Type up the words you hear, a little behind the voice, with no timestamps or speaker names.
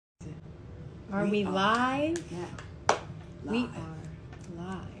Are we live? Yeah. We are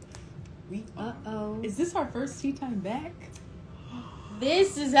live. Uh-oh. Is this our first tea time back?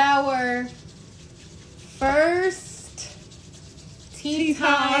 This is our first tea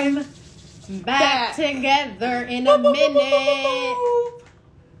time back together in a minute.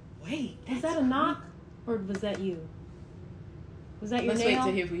 Wait, Was that a knock? Or was that you? Was that your Let's nail? wait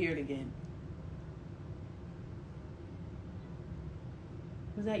to hear if we hear it again.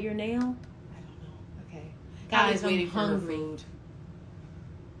 Was that your nail? I don't know. Okay. Guys, I'm waiting hungry. for her food.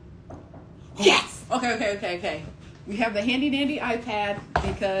 Yes! Okay. We have the handy dandy iPad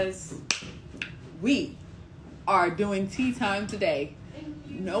because we are doing tea time today.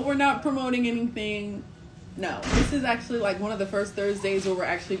 No, we're not promoting anything. No, this is actually like one of the first Thursdays where we're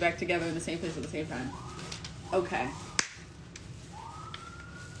actually back together in the same place at the same time. Okay.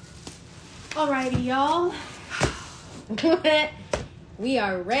 Alrighty, y'all. We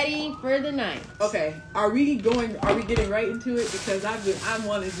are ready for the night. Okay. Are we getting right into it? Because I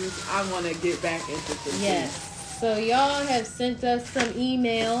want to get back into this. Yes. So y'all have sent us some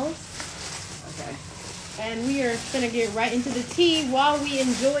emails. Okay. And we are going to get right into the tea while we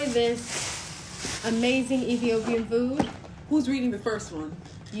enjoy this amazing Ethiopian food. Who's reading the first one?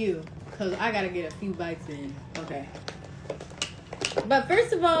 You. Because I got to get a few bites in. Okay. But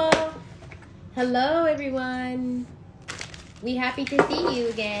first of all, hello everyone. We happy to see you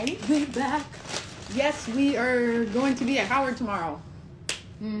again. We back. Yes, we are going to be at Howard tomorrow.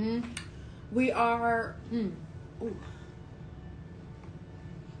 Mm-hmm. We are... Ooh.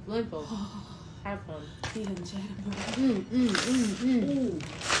 Wonderful. Have fun. Ooh.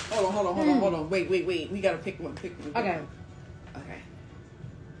 Hold on. Wait. We gotta pick one. Okay.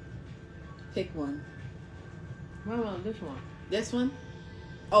 Pick one. What about this one? This one?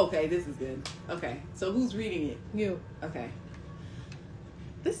 Okay, this is good. Okay, so who's reading it? You. Okay.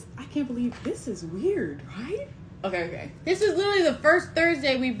 I can't believe this is weird, right? Okay. This is literally the first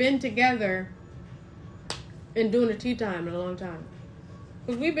Thursday we've been together and doing a tea time in a long time.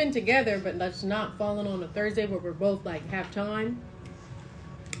 Because we've been together, but that's not falling on a Thursday where we're both like have time.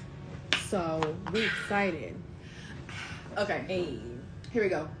 So we're excited. Okay. Hey. Here we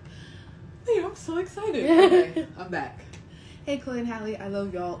go. Hey, I'm so excited. Okay, I'm back. Hey, Chloe and Halle, I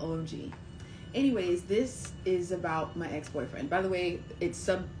love y'all, OMG. Anyways, this is about my ex-boyfriend. By the way,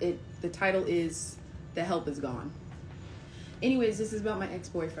 the title is The Help Is Gone. Anyways, this is about my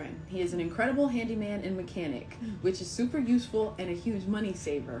ex-boyfriend. He is an incredible handyman and mechanic, which is super useful and a huge money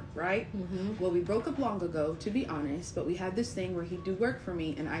saver, right? Mm-hmm. Well, we broke up long ago, to be honest, but we had this thing where he'd do work for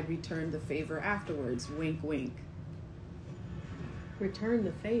me and I'd return the favor afterwards. Wink, wink. Return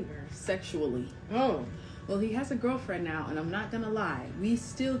the favor. Sexually. Oh. Well, he has a girlfriend now, and I'm not gonna lie. We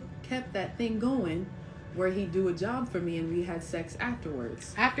still kept that thing going where he'd do a job for me and we had sex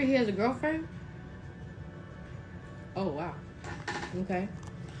afterwards. After he has a girlfriend? Oh, wow. Okay.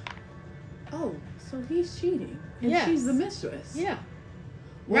 Oh, so he's cheating. And Yes. she's the mistress. Yeah.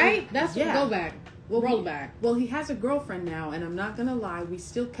 Well, right? That's what. yeah. Go back. Roll back. Well, he has a girlfriend now, and I'm not gonna lie. We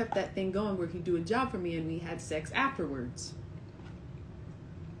still kept that thing going where he'd do a job for me and we had sex afterwards.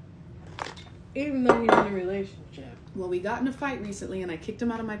 Even though he's in a relationship. Well, we got in a fight recently and I kicked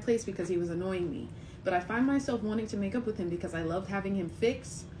him out of my place because he was annoying me. But I find myself wanting to make up with him because I loved having him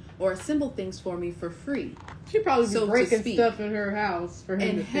fix or assemble things for me for free. She probably be So to breaking speak. stuff in her house for him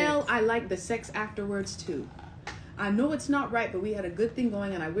And to hell, fix. I like the sex afterwards too. I know it's not right, but we had a good thing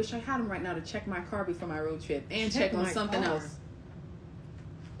going and I wish I had him right now to check my car before my road trip and check on my something car. else.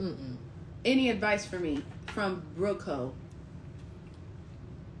 Mm-mm. Any advice for me? From Brooko.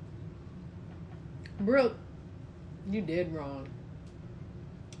 Brooke, you did wrong.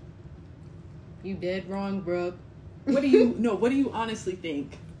 You did wrong, Brooke. What do you honestly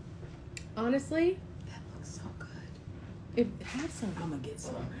think? Honestly, That looks so good. have some. I'm gonna get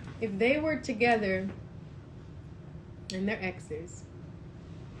some. If they were together and they're exes,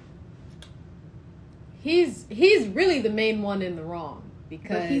 he's really the main one in the wrong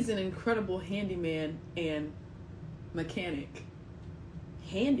because But he's an incredible handyman and mechanic.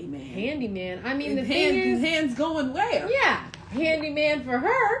 Handyman. I mean, the thing is, hands going where? yeah, handyman for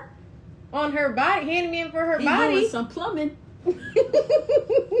her on her body, handyman for her He body. doing some plumbing.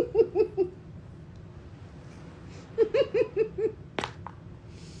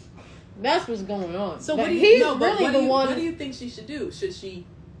 That's what's going on. So But what do you? he's No, but really what the do you, one. What do you think she should do? Should she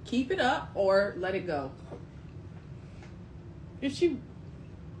keep it up or let it go? If she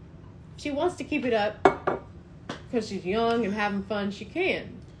wants to keep it up because she's young and having fun, she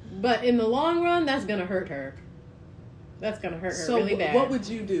can. But in the long run, that's gonna hurt her. That's gonna hurt her So really bad. what would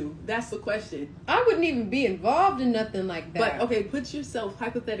you do? That's the question. I wouldn't even be involved in nothing like that. But okay, put yourself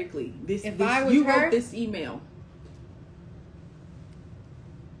hypothetically. I was you her, wrote this email.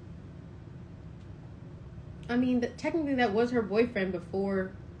 I mean, technically that was her boyfriend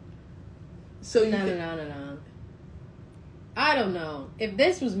before. So No. I don't know. If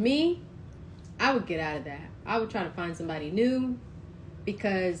this was me, I would get out of that. I would try to find somebody new,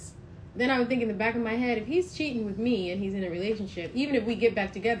 because then I would think in the back of my head, if he's cheating with me and he's in a relationship, even if we get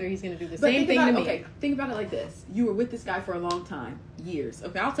back together, he's going to do the same thing to me. Okay, think about it like this. You were with this guy for a long time. Years.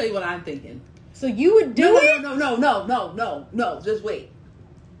 Okay, I'll tell you what I'm thinking. So you would do it? No. Just wait.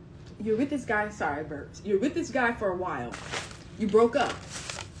 You're with this guy. Sorry, burps. You're with this guy for a while. You broke up.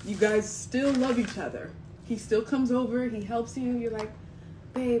 You guys still love each other. He still comes over. He helps you. You're like,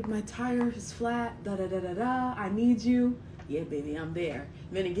 babe, my tire is flat. Da-da-da-da-da. I need you. Yeah, baby, I'm there.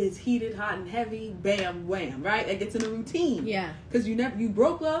 And then it gets heated, hot, and heavy. Bam, wham, right? It gets in a routine. Yeah. Because you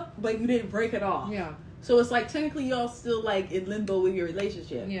broke up, but you didn't break it off. Yeah. So it's like technically y'all still like in limbo with your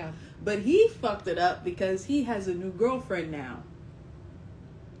relationship. Yeah. But he fucked it up because he has a new girlfriend now.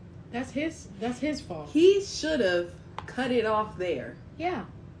 That's his fault. He should have cut it off there. Yeah.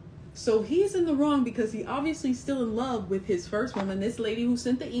 So he's in the wrong because he obviously still in love with his first woman, this lady who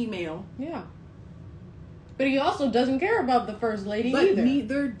sent the email. Yeah. But he also doesn't care about the first lady but either.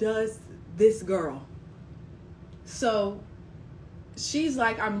 Neither does this girl. So she's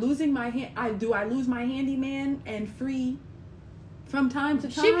like, I'm losing my hand. I lose my handyman and free from time to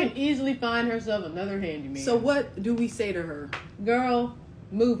time? She can easily find herself another handyman. So what do we say to her? Girl,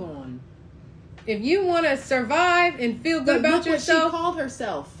 move on. If you want to survive and feel good about yourself. What she called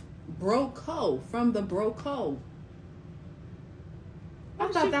herself. Broke hoe from the broke hoe. I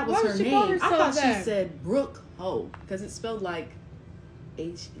thought that was her name. I thought she said Brooke Hoe because it's spelled like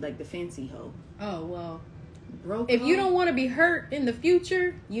H, like the fancy hoe. Oh well. Broke. If you don't want to be hurt in the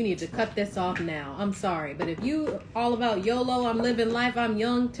future, you need to cut this off now. I'm sorry, but if you all about YOLO, I'm living life, I'm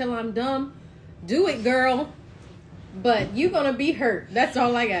young till I'm dumb, do it, girl. But you gonna be hurt. That's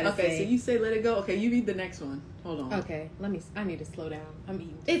all I gotta say. Okay, so you say let it go. Okay, you read the next one. Hold on. Okay, I need to slow down. I'm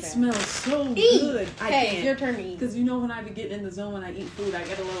eating. It fast. smells so good. Hey, it's your turn to eat. Because you know when I be getting in the zone when I eat food, I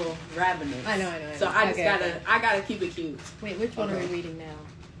get a little ravenous. I know. So I just gotta keep it cute. Wait, which one are we reading now?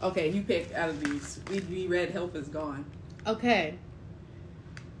 Okay, you pick out of these. We read Help Is Gone. Okay.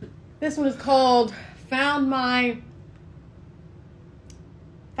 This one is called Found My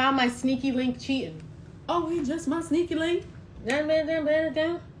Sneaky Link Cheating. Oh, he just my sneaky link.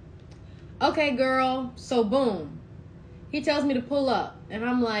 Okay, girl. So boom. He tells me to pull up. And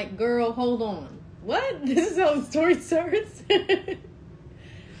I'm like, girl, hold on. What? This is how the story starts?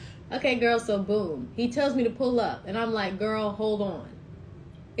 Okay, girl, so boom. He tells me to pull up. And I'm like, girl, hold on.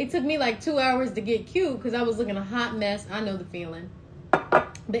 It took me like 2 hours to get cute because I was looking a hot mess. I know the feeling.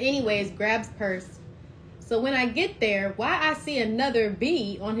 But anyways, grabs purse. So when I get there, why I see another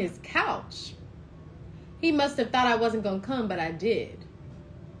bee on his couch? He must have thought I wasn't going to come, but I did.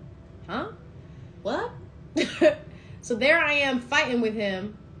 Huh? What? So there I am fighting with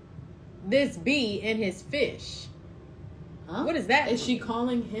him, this bee and his fish. Huh? What is that? Is she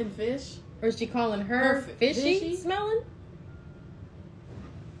calling him fish? Or is she calling her fishy smelling?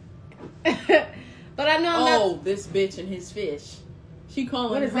 But I know I'm this bitch and his fish. She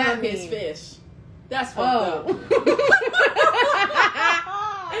calling her his fish. That's fucked up.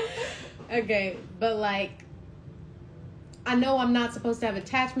 Okay, but like, I know I'm not supposed to have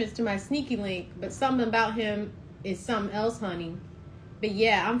attachments to my sneaky link, but something about him is something else, honey. But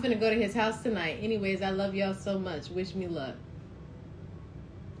yeah, I'm finna go to his house tonight. Anyways, I love y'all so much. Wish me luck.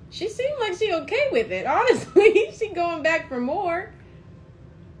 She seemed like she okay with it, honestly. She going back for more.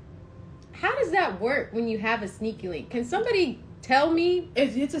 How does that work when you have a sneaky link? Can somebody tell me?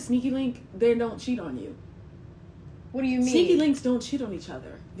 If it's a sneaky link, they don't cheat on you. What do you mean? Sneaky links don't cheat on each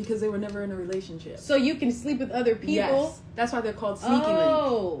other because they were never in a relationship. So you can sleep with other people? Yes. That's why they're called sneaky link.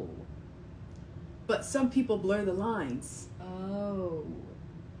 Oh. But some people blur the lines. Oh.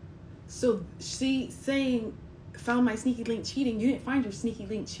 So she saying, found my sneaky link cheating. You didn't find your sneaky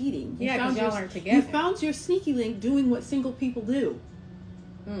link cheating. Yeah, because y'all aren't together. You found your sneaky link doing what single people do.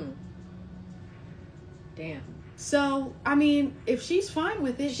 Damn. So, I mean, if she's fine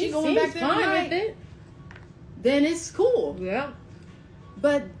with it, she's going back there fine with it. Then it's cool. Yeah.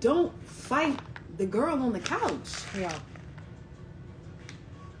 But don't fight the girl on the couch. Yeah.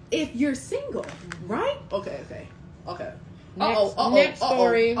 If you're single, right? Okay. Next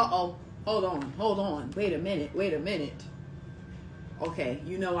story. Hold on. Wait a minute. Okay,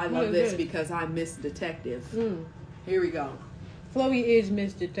 you know I love this because I'm Miss Detective. Here we go. Chloe is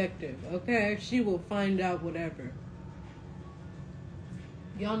Miss Detective, okay? She will find out whatever.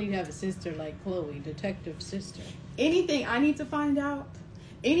 Y'all need to have a sister like Chloe, detective sister. Anything I need to find out,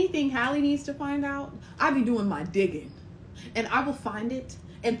 anything Halle needs to find out, I be doing my digging. And I will find it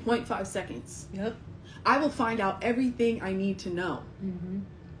in 0.5 seconds. Yep. I will find out everything I need to know. Mm-hmm.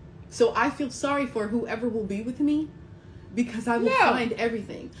 So I feel sorry for whoever will be with me because I will find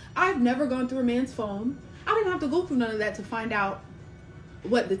everything. I've never gone through a man's phone. I didn't have to go through none of that to find out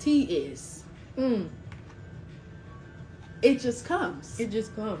what the tea is. It just comes. It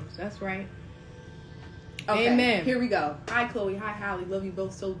just comes. That's right. Okay, Amen. Here we go. Hi, Chloe. Hi, Halle. Love you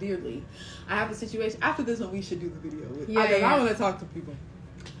both so dearly. I have a situation. After this one, we should do the video. I want to talk to people.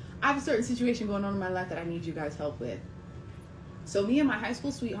 I have a certain situation going on in my life that I need you guys' help with. So me and my high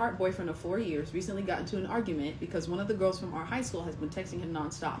school sweetheart boyfriend of 4 years recently got into an argument because one of the girls from our high school has been texting him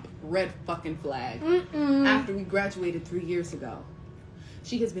nonstop. Red fucking flag. After we graduated 3 years ago.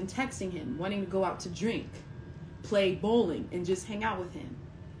 She has been texting him, wanting to go out to drink, play bowling, and just hang out with him.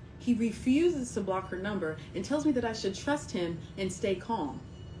 He refuses to block her number and tells me that I should trust him and stay calm.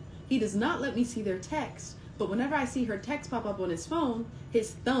 He does not let me see their text, but whenever I see her text pop up on his phone,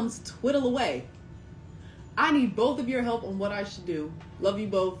 his thumbs twiddle away. I need both of your help on what I should do. Love you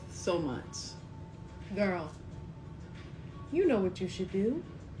both so much. Girl, you know what you should do.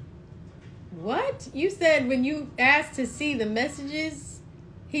 What? You said when you asked to see the messages,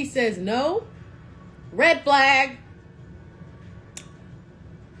 he says no? Red flag.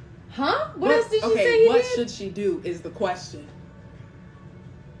 Huh? What else did she say he what did? should she do is the question.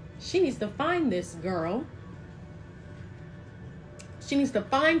 She needs to find this girl. She needs to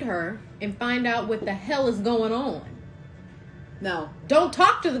find her and find out what the hell is going on. No. Don't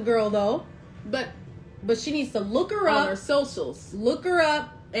talk to the girl, though. But she needs to look her on up. her socials. Look her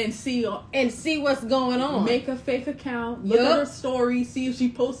up. And see what's going on. Make a fake account. Look at her story. See if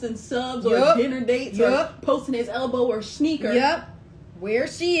she posting subs or dinner dates or posting his elbow or sneaker. Yep. Where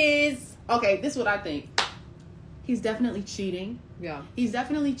she is. Okay, this is what I think. He's definitely cheating. Yeah. He's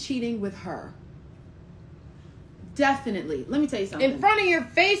definitely cheating with her. Definitely. Let me tell you something. In front of your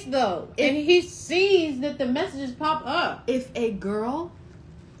face, though. And he sees that the messages pop up. If a girl...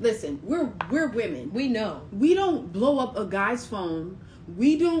 Listen, we're women. We know. We don't blow up a guy's phone.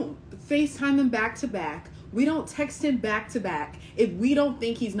 We don't FaceTime him back to back. We don't text him back to back if we don't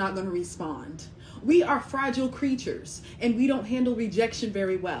think he's not going to respond. We are fragile creatures and we don't handle rejection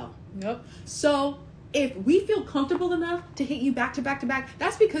very well. Yep. So if we feel comfortable enough to hit you back to back to back,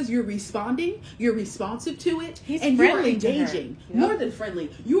 that's because you're responding, you're responsive to it, and you're engaging. More than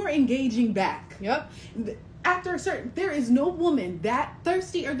friendly. You are engaging back. Yep. After a certain, there is no woman that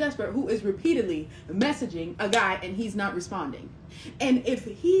thirsty or desperate who is repeatedly messaging a guy and he's not responding. And if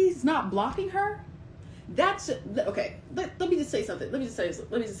he's not blocking her, that's okay. Let me just say something. Let me just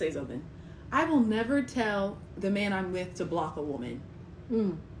say something. I will never tell the man I'm with to block a woman.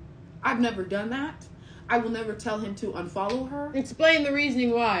 I've never done that. I will never tell him to unfollow her. Explain the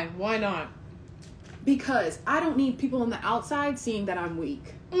reasoning why. Why not? Because I don't need people on the outside seeing that I'm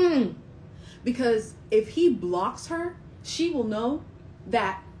weak. Because if he blocks her, she will know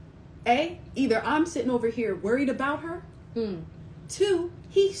that either I'm sitting over here worried about her. 2,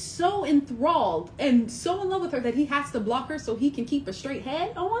 he's so enthralled and so in love with her that he has to block her so he can keep a straight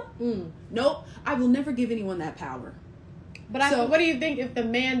head on. Nope. I will never give anyone that power. But what do you think if the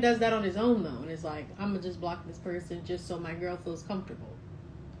man does that on his own, though? And it's like, I'm going to just block this person just so my girl feels comfortable.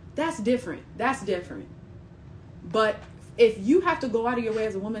 That's different. But if you have to go out of your way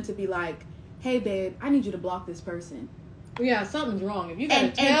as a woman to be like, hey, babe, I need you to block this person. Yeah, something's wrong. If you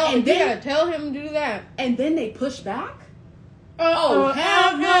gotta tell him to do that. And then they push back? Hell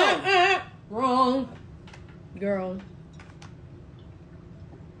no. Wrong. Girl.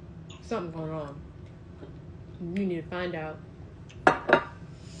 Something's going on. You need to find out.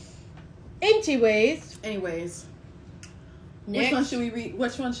 Anyways. Next. Which one should we read?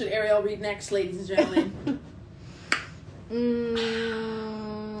 Which one should Ariel read next, ladies and gentlemen?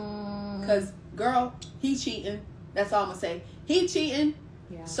 Because, girl, he cheating. That's all I'm going to say. He cheating.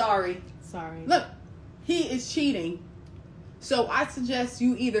 Yeah. Sorry. Look, he is cheating. So I suggest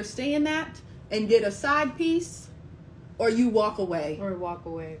you either stay in that and get a side piece, or you walk away.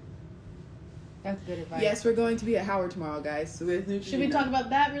 That's good advice. Yes, we're going to be at Howard tomorrow, guys. So should we talk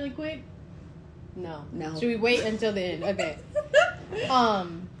about that really quick? No. Should we wait until the end? Okay.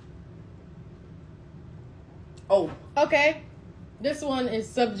 Okay. This one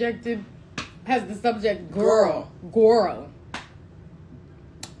is has the subject girl.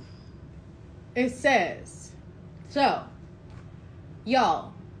 It says, so,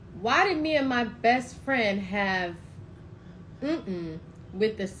 y'all, why did me and my best friend have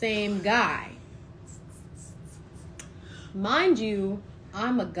with the same guy? Mind you,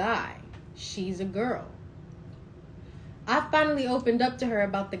 I'm a guy. She's a girl. I finally opened up to her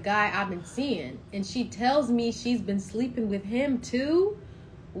about the guy I've been seeing, and she tells me she's been sleeping with him too.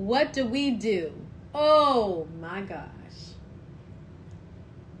 What do we do? Oh my gosh.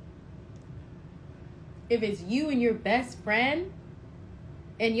 If it's you and your best friend,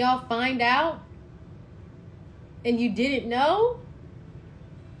 and y'all find out, and you didn't know,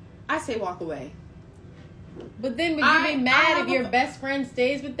 I say walk away. but then would you be mad if your best friend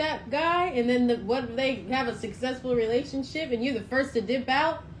stays with that guy, and then what if they have a successful relationship and you're the first to dip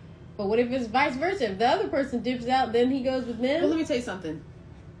out? But what if it's vice versa? If the other person dips out, then he goes with them? Well, let me tell you something.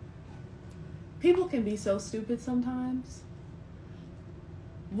 People can be so stupid sometimes.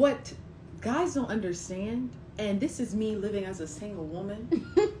 What guys don't understand, and this is me living as a single woman,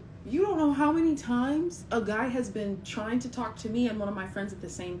 you don't know how many times a guy has been trying to talk to me and one of my friends at the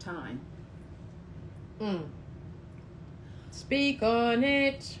same time. Speak on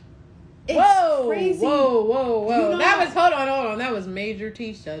it. It's whoa, crazy. Whoa. You know that was, hold on. That was Major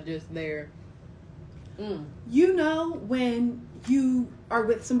Tisha just there. You know when you are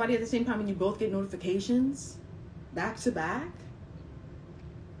with somebody at the same time and you both get notifications back to back?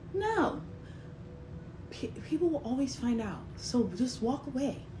 No. People will always find out. So just walk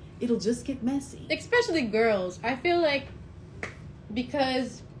away. It'll just get messy. Especially girls. I feel like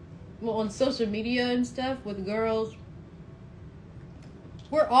because on social media and stuff with girls,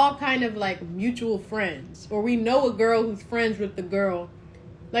 we're all kind of like mutual friends. Or we know a girl who's friends with the girl.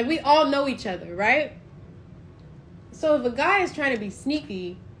 Like we all know each other, right? So if a guy is trying to be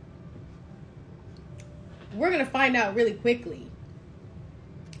sneaky, we're going to find out really quickly.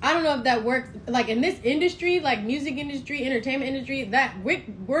 I don't know if that works. Like in this industry, like music industry, entertainment industry, that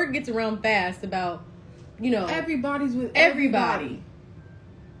word gets around fast about, everybody's with everybody.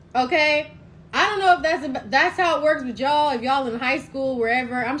 Okay? I don't know if that's how it works with y'all. If y'all in high school,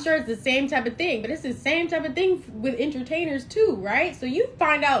 wherever, I'm sure it's the same type of thing. But it's the same type of thing with entertainers too, right? So you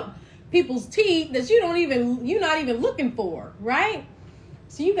find out people's teeth that you're not even looking for, right?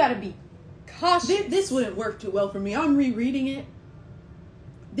 So you got to be cautious. This wouldn't work too well for me. I'm rereading it.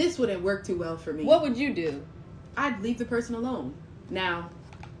 This wouldn't work too well for me. What would you do? I'd leave the person alone. Now,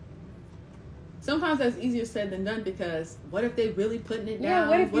 sometimes that's easier said than done, because what if they really putting it down? Yeah,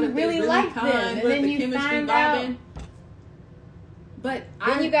 what if you really like them and then you find out? But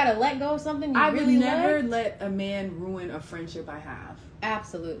then you gotta let go of something you I really would never like? let a man ruin a friendship I have.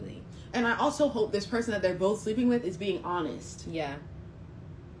 Absolutely. And I also hope this person that they're both sleeping with is being honest. Yeah.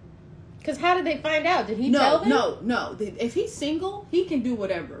 Because how did they find out? Did he tell them? No. If he's single, he can do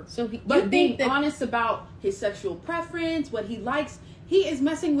whatever. So but being honest about his sexual preference, what he likes, he is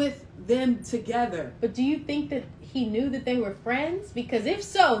messing with them together. But do you think that he knew that they were friends? Because if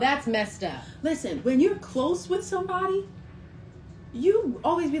so, that's messed up. Listen, when you're close with somebody, you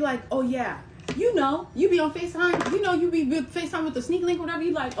always be like, oh yeah, you be on FaceTime, you be with FaceTime with the sneak link, whatever,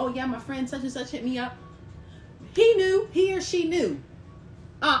 you like, oh yeah, my friend such and such hit me up. He or she knew.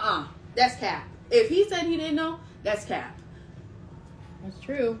 That's cap. If he said he didn't know, that's cap. That's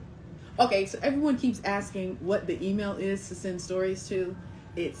true. Okay, so everyone keeps asking what the email is to send stories to.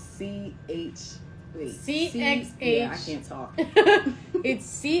 It's CXH. Yeah, I can't talk. It's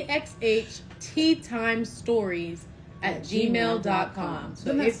CXHTeatimestories@gmail.com. So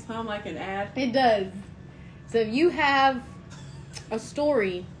doesn't that sound like an ad? It does. So if you have a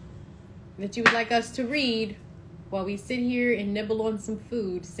story that you would like us to read while we sit here and nibble on some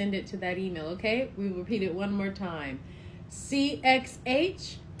food, send it to that email, okay? We will repeat it one more time.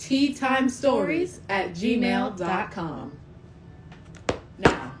 CXHTeatimestories@gmail.com.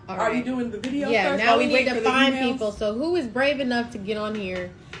 Now, are we doing the video first? Yeah, now we need to find people. So who is brave enough to get on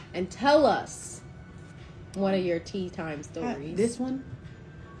here and tell us one of your tea time stories? This one?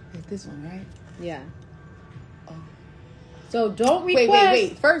 It's this one, right? Yeah. Oh. So don't request.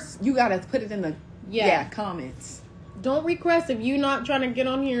 Wait. First, you got to put it in the comments. Don't request if you're not trying to get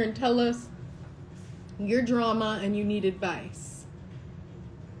on here and tell us your drama and you need advice.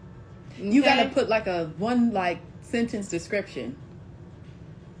 Okay? You got to put like a one sentence description.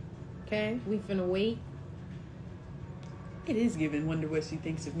 Okay, we finna wait. It is giving wonder what she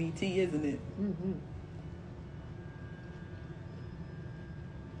thinks of me tea, isn't it? Mm-hmm.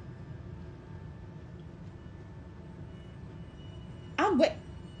 I'm wait.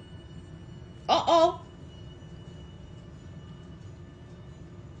 Uh-oh.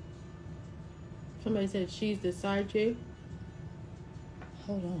 Somebody said she's the side chick.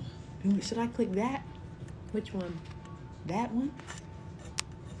 Hold on. Should I click that? Which one? That one?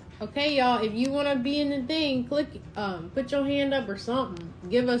 Okay, y'all, if you want to be in the thing, click, put your hand up or something.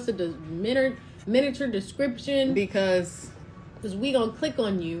 Give us a miniature description. Because Because we gonna click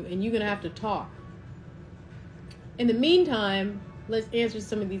on you and you're gonna have to talk. In the meantime, let's answer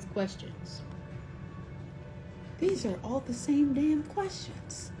some of these questions. These are all the same damn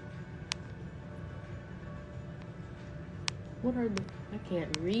questions. What are the... I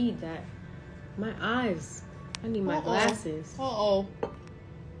can't read that. My eyes. I need my glasses. Uh-oh.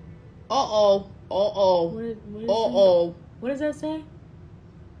 Uh-oh. Uh-oh. What does that say?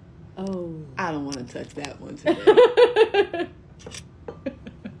 Oh. I don't want to touch that one today.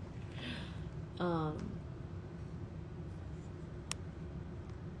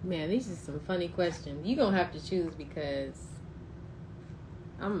 Man, these are some funny questions. You're going to have to choose because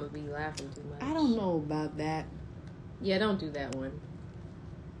I'm going to be laughing too much. I don't know about that. Yeah, don't do that one.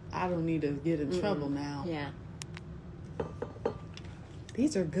 I don't need to get in trouble now. Yeah.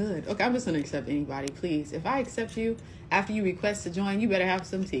 These are good. Okay, I'm just going to accept anybody, please. If I accept you after you request to join, you better have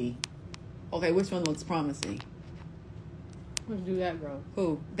some tea. Okay, which one looks promising? Let's do that, bro.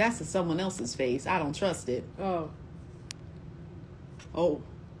 Who? That's someone else's face. I don't trust it. Oh. Oh.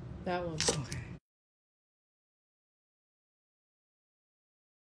 That one. Okay.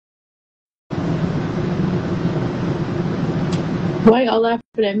 Why y'all laughing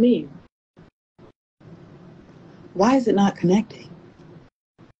at me? Why is it not connecting?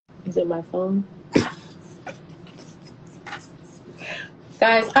 Is it my phone?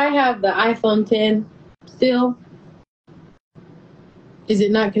 Guys, I have the iPhone 10 still. Is it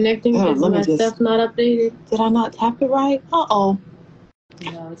not connecting? Is my stuff not updated? Did I not tap it right? Uh-oh.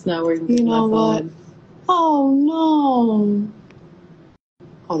 No, it's not working. You know what? Oh, no.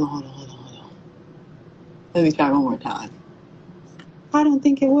 Hold on. Let me try one more time. I don't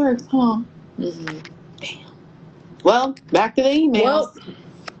think it works, huh? Mm-hmm. Damn. Well, back to the emails. Well,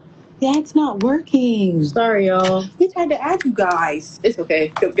 yeah, it's not working. Sorry, y'all. We tried to add you guys. It's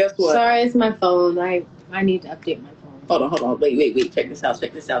okay. Guess what? Sorry, it's my phone. I need to update my phone. Hold on. Wait. Check this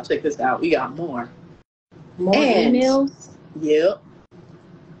out. We got more. More emails? Yep.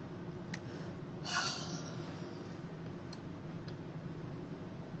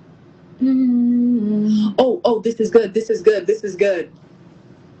 Oh, this is good.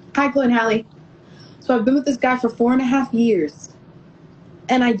 Hi, Glenn Halle. So I've been with this guy for 4.5 years.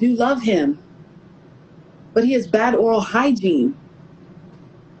 And I do love him. But he has bad oral hygiene.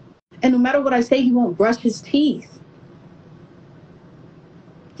 And no matter what I say, he won't brush his teeth.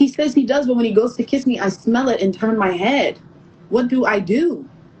 He says he does, but when he goes to kiss me, I smell it and turn my head. What do I do?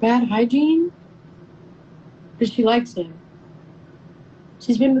 Bad hygiene? Because she likes him.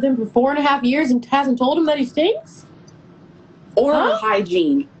 She's been with him for 4.5 years and hasn't told him that he stinks? Oral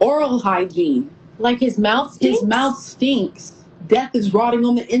hygiene. Like his mouth stinks? His mouth stinks. Death is rotting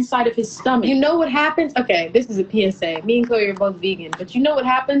on the inside of his stomach. You know what happens? Okay, this is a PSA. Me and Chloe are both vegan. But you know what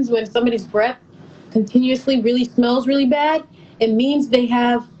happens when somebody's breath continuously really smells really bad? It means they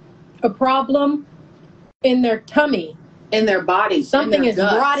have a problem in their tummy. In their body. Something is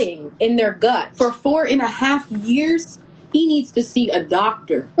rotting in their gut. For 4.5 years, he needs to see a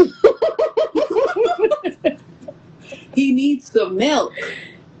doctor. He needs some milk.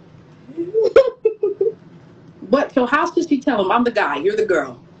 What? So how should she tell him? I'm the guy. You're the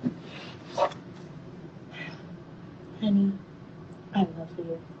girl. Honey, I love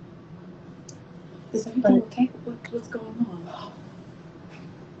you. Is everything okay? What's going on?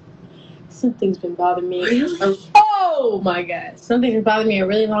 Something's been bothering me. Really? Oh my God. Something's been bothering me a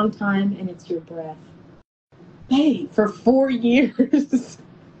really long time, and it's your breath. Babe. For 4 years.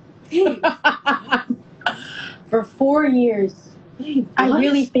 Babe. For 4 years. Babe, I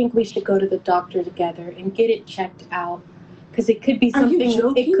really think we should go to the doctor together and get it checked out. Because it could be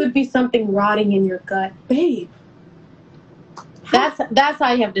something. It could be something rotting in your gut. Babe. That's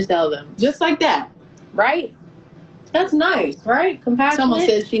how you have to tell them. Just like that. Right? That's nice, right? Compassionate. Someone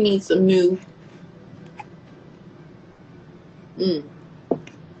says she needs some new.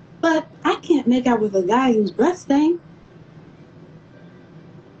 But I can't make out with a guy whose breath stank.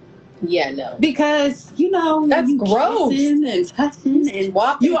 Yeah, no. Because, you know, that's gross. And touching and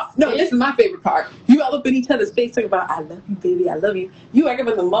walking. No, this is my favorite part. You all up in each other's face talking about, I love you, baby, I love you. You act up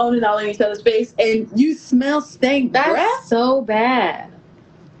in the moaning all in each other's face and you smell stank breath. That's so bad.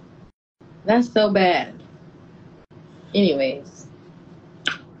 That's so bad. Anyways.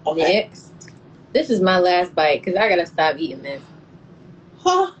 Okay. Next. This is my last bite because I got to stop eating this.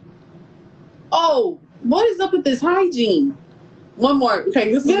 Huh? Oh, what is up with this hygiene? One more.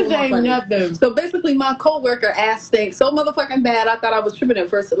 Okay, this is ain't nothing. So basically, my coworker ass stinks so motherfucking bad. I thought I was tripping at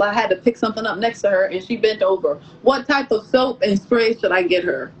first. So I had to pick something up next to her, and she bent over. What type of soap and spray should I get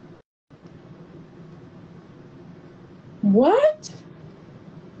her? What?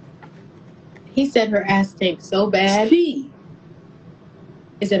 He said her ass stinks so bad. She.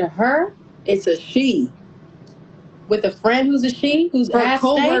 Is it a her? It's a she. With a friend who's a she? Who's Her ass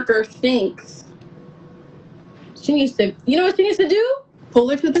coworker stinks. She needs to, you know what she needs to do? Pull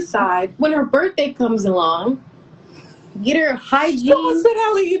her to the side. When her birthday comes along, get her hygiene. Someone said,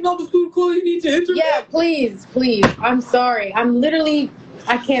 Halle, you know the food call you need to enter. Yeah, please. I'm sorry.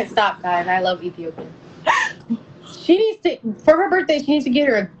 I can't stop, guys. I love Ethiopia. She needs to, for her birthday, she needs to get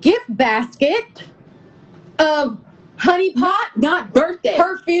her a gift basket of honey pot. Not birthday.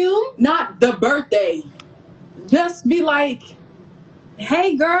 Perfume. Not the birthday. Just be like,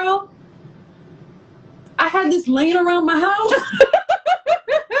 hey, girl, I had this laying around my house.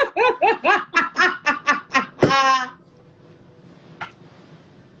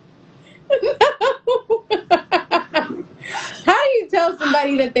 How do you tell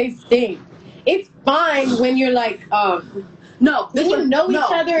somebody that they stink? It's fine when you're like, no, when you know each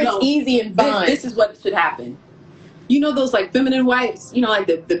other, it's easy and fine. This is what should happen. You know those like feminine wipes, you know, like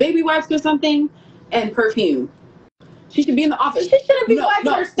the baby wipes or something, and perfume. She should be in the office. She shouldn't be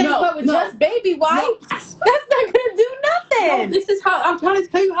wiping her stink butt with just baby wipes. That's not gonna do nothing. No, this is how I'm trying to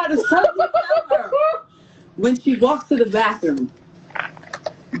tell you how to tell her. When she walks to the bathroom,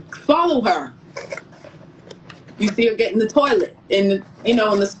 follow her. You see her get in the toilet, in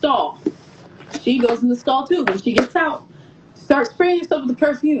the stall. She goes in the stall too. When she gets out, start spraying yourself with the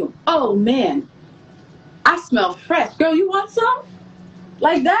perfume. Oh man, I smell fresh. Girl, you want some?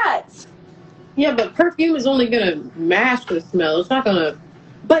 Like that. Yeah, but perfume is only gonna mask the smell. It's not gonna.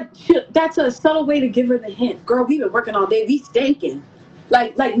 But that's a subtle way to give her the hint. Girl, we've been working all day. We stinking.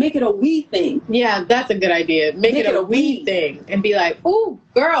 Like make it a we thing. Yeah, that's a good idea. Make it a we thing. And be like, ooh,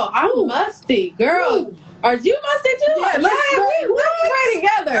 girl, I'm musty. Girl, ooh. Are you musty too? Yeah, let's pray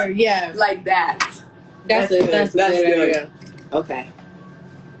together. Yeah. Like that. That's good. Good. Okay.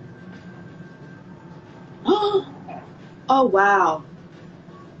 Oh, wow.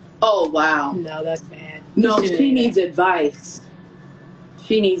 Oh, wow. No, that's bad. No, she needs advice.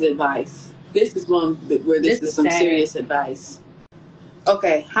 She needs advice. This is one where this is some serious advice.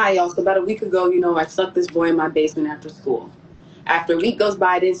 Okay, hi y'all. So about a week ago, I sucked this boy in my basement after school. After a week goes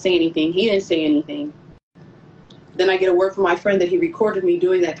by, I didn't say anything. He didn't say anything. Then I get a word from my friend that he recorded me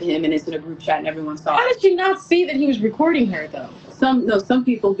doing that to him, and it's in a group chat, and everyone saw it. How did you not see that he was recording her, though? Some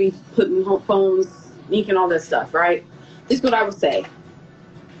people be putting phones, ink, and all that stuff, right? This is what I would say.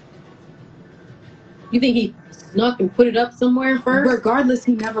 You think he snuck and put it up somewhere first? Regardless,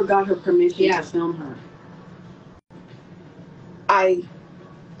 he never got her permission to film her. I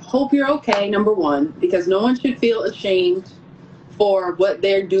hope you're okay, number one, because no one should feel ashamed for what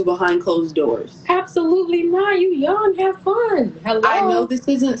they do behind closed doors. Absolutely not. You young, have fun. Hello. I know this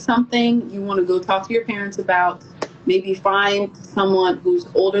isn't something you want to go talk to your parents about. Maybe find someone who's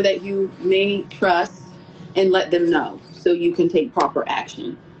older that you may trust and let them know so you can take proper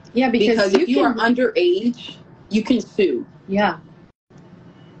action. Yeah, because if you are underage, you can sue. Yeah.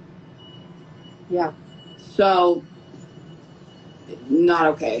 Yeah. So, not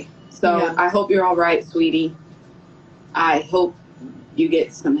okay. So, yeah. I hope you're all right, sweetie. I hope you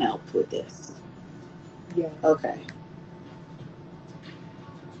get some help with this. Yeah. Okay.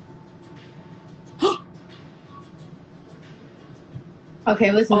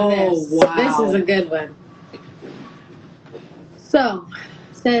 Okay, listen to this. Wow. This is a good one. So,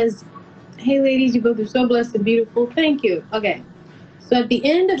 says, hey ladies, you both are so blessed and beautiful. Thank you. Okay. So at the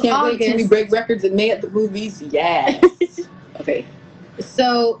end of August. Wait till we break records in May at the movies. Yes. Okay.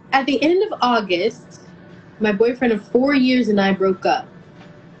 So at the end of August, my boyfriend of 4 years and I broke up.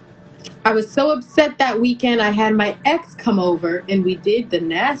 I was so upset that weekend I had my ex come over and we did the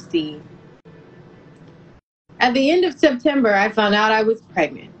nasty. At the end of September, I found out I was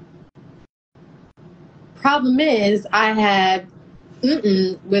pregnant. Problem is, I had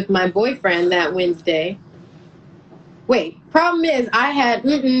with my boyfriend that Wednesday. Problem is, I had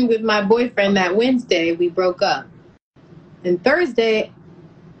with my boyfriend that Wednesday. We broke up. And Thursday,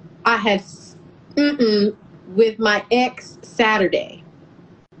 I had with my ex Saturday.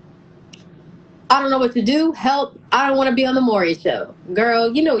 I don't know what to do. Help. I don't want to be on the Maury show. Girl,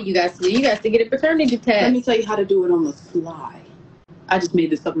 you know what you guys to do. You guys to get a paternity test. Let me tell you how to do it on the fly. I just made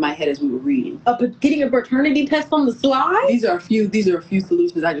this up in my head as we were reading. Getting a paternity test on the fly? These are a few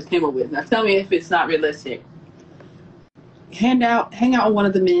solutions I just came up with. Now tell me if it's not realistic. Hang out with one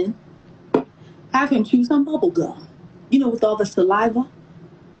of the men. Have him chew some bubble gum. You know, with all the saliva.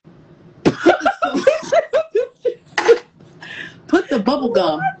 Put the bubble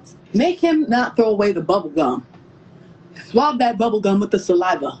gum. Make him not throw away the bubble gum. Swab that bubble gum with the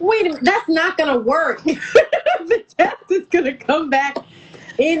saliva. Wait a minute, that's not gonna work. The test is gonna come back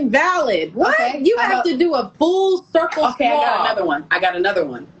invalid. What? Okay, you have to do a full circle Okay, swab. I got another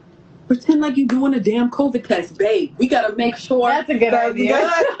one. Pretend like you're doing a damn COVID test, babe. We gotta make sure. That's a good idea.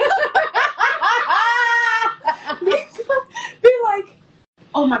 Be like,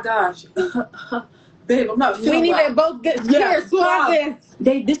 oh my gosh, babe, I'm not feeling We need well. to both get Yeah, swab this.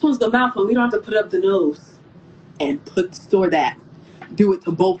 This one's the mouth one. We don't have to put up the nose. And store that. Do it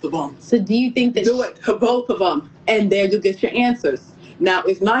to both of them. So do you think that... Do it to both of them. And there you'll get your answers. Now,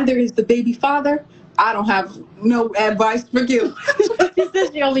 if neither is the baby father, I don't have no advice for you. She says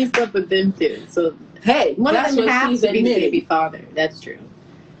she only slept with them too. So, hey, one of them has to be the baby father. That's true.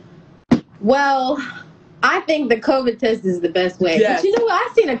 Well, I think the COVID test is the best way. Yes. But you know what?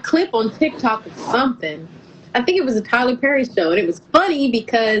 I seen a clip on TikTok of something. I think it was a Tyler Perry show. And it was funny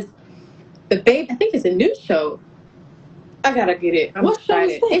because the baby... I think it's a new show. I gotta get it. I'm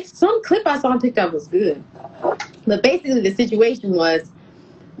excited. It's some clip I saw on TikTok was good. But basically the situation was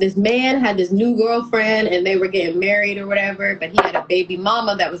this man had this new girlfriend and they were getting married or whatever, but he had a baby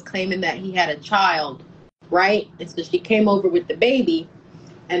mama that was claiming that he had a child, right? And so she came over with the baby,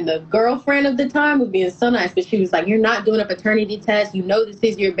 and the girlfriend of the time was being so nice, but she was like, you're not doing a paternity test. You know this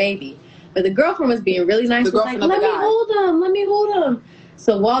is your baby. But the girlfriend was being really nice. She was like, let me hold him.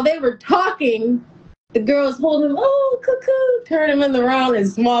 So while they were talking, the girl was holding him, oh, cuckoo, turn him in the round and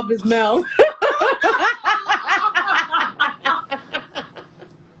swab his mouth.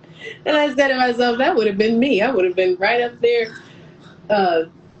 And I said to myself, that would have been me. I would have been right up there. Hey,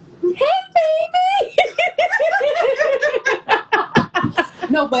 baby!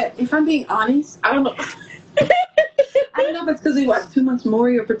 No, but if I'm being honest, I don't know. I don't know if it's because we watch too much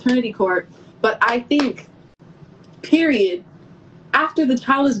Maury or Paternity Court, but I think, period, after the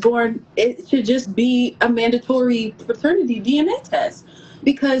child is born, it should just be a mandatory paternity DNA test.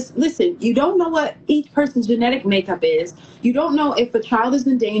 Because, listen, you don't know what each person's genetic makeup is. You don't know if a child is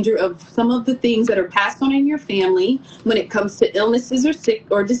in danger of some of the things that are passed on in your family when it comes to illnesses or sick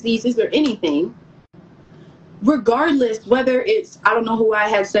or diseases or anything. Regardless, whether it's, I don't know who I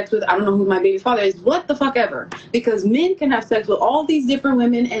had sex with, I don't know who my baby father is, what the fuck ever. Because men can have sex with all these different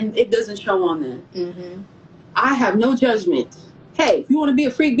women and it doesn't show on them. Mm-hmm. I have no judgment. Hey, if you want to be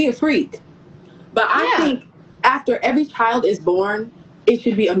a freak, be a freak. But I think after every child is born, it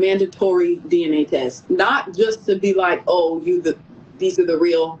should be a mandatory DNA test. Not just to be like, oh, these are the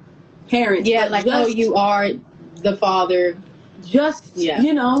real parents. Yeah, like, oh, you are the father. Just,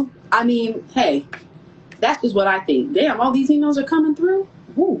 you know, I mean, hey, that's just what I think. Damn, all these emails are coming through?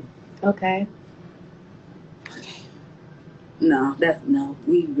 Ooh. Okay. No,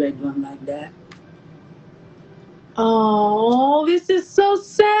 we read one like that. Oh, this is so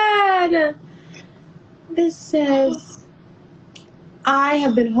sad. This says, I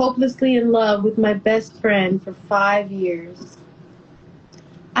have been hopelessly in love with my best friend for 5 years.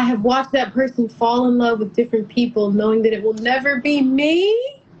 I have watched that person fall in love with different people, knowing that it will never be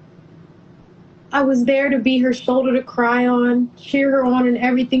me. I was there to be her shoulder to cry on, cheer her on in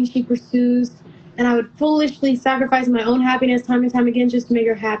everything she pursues, and I would foolishly sacrifice my own happiness time and time again just to make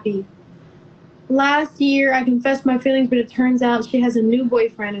her happy. Last year, I confessed my feelings, but it turns out she has a new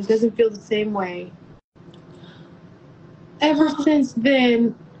boyfriend and doesn't feel the same way. Ever since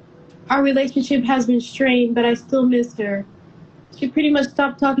then, our relationship has been strained, but I still miss her. She pretty much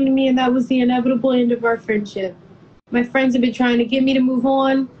stopped talking to me, and that was the inevitable end of our friendship. My friends have been trying to get me to move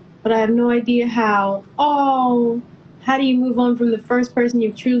on, but I have no idea how. Oh, how do you move on from the first person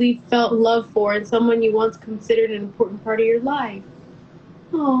you've truly felt love for and someone you once considered an important part of your life?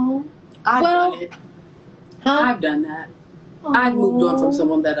 Oh. I've done it. Huh? I've done that. Oh. I've moved on from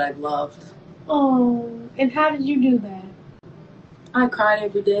someone that I've loved. Oh, and how did you do that? I cried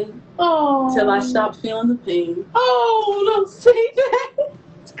every day. Oh. Till I stopped feeling the pain. Oh, don't say that.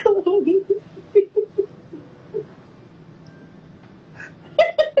 It's Chloe.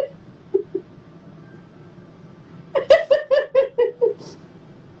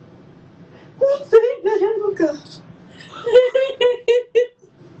 Don't say that. Oh, gosh.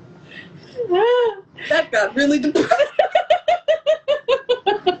 That got really depressing.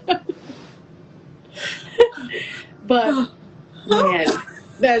 But, man,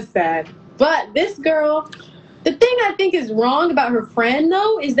 that's sad. But this girl, the thing I think is wrong about her friend,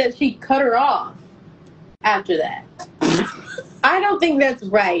 though, is that she cut her off after that. I don't think that's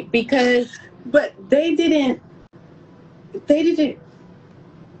right because... But they didn't,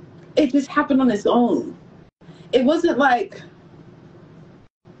 it just happened on its own. It wasn't like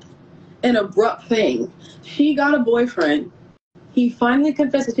an abrupt thing. She got a boyfriend. He finally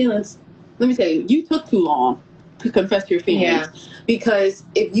confessed his feelings. Let me tell you, you took too long to confess your feelings. Yeah. Because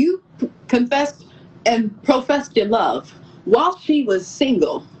if you confessed and professed your love while she was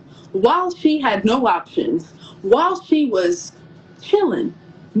single, while she had no options, while she was chilling,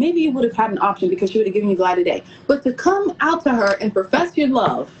 maybe you would have had an option because she would have given you the light of day. But to come out to her and profess your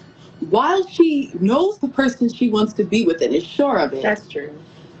love while she knows the person she wants to be with and is sure of it. That's true.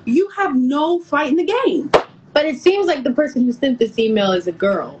 You have no fight in the game. But it seems like the person who sent this email is a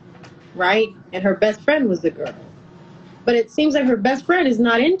girl, right? And her best friend was a girl. But it seems like her best friend is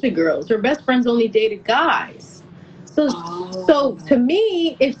not into girls. Her best friend's only dated guys. So to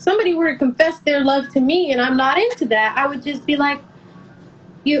me, if somebody were to confess their love to me and I'm not into that, I would just be like,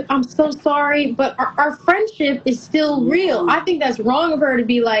 I'm so sorry, but our friendship is still real. I think that's wrong of her to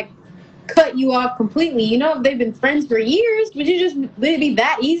be like, cut you off completely. You know, if they've been friends for years, would it be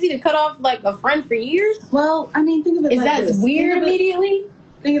that easy to cut off like a friend for years? Well, I mean, think of it like this. Is that weird immediately?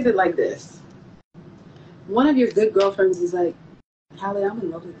 Think of it like this. One of your good girlfriends is like, Halle, I'm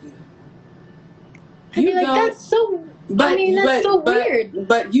in love with you. I'd be like, that's so, that's so weird.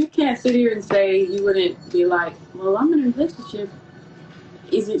 But you can't sit here and say, you wouldn't be like, well, I'm in a relationship.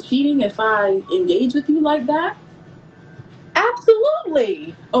 Is it cheating if I engage with you like that?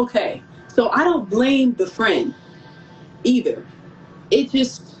 Absolutely. Okay. So I don't blame the friend either. It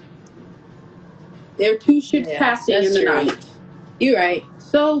just, there are two ships passing in the night. You're right.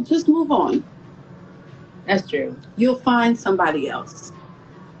 So just move on. That's true. You'll find somebody else.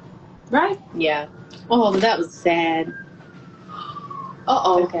 Right? Yeah. Oh, that was sad.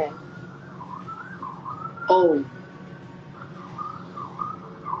 Uh-oh. Okay. Oh.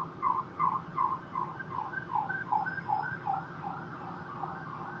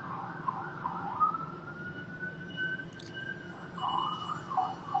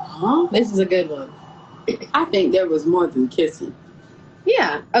 Huh? This is a good one. I think there was more than kissing.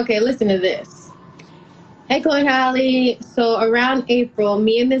 Yeah. Okay, listen to this. Hey, Chloe and Halle. So around April,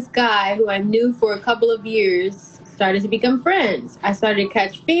 me and this guy who I knew for a couple of years started to become friends. I started to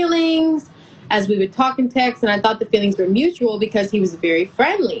catch feelings as we would talk and text, and I thought the feelings were mutual because he was very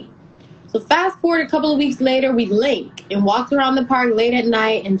friendly. So fast forward a couple of weeks later, we linked and walked around the park late at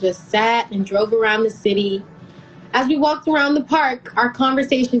night and just sat and drove around the city. As we walked around the park, our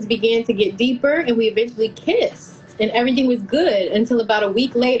conversations began to get deeper, and we eventually kissed. And everything was good until about a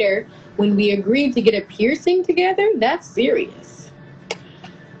week later when we agreed to get a piercing together. That's serious.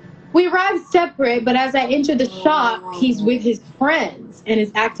 We arrived separate, but as I entered the shop, he's with his friends and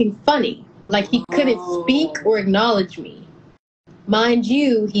is acting funny, like he couldn't speak or acknowledge me. Mind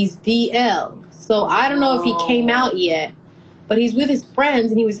you, he's DL, so I don't know if he came out yet, but he's with his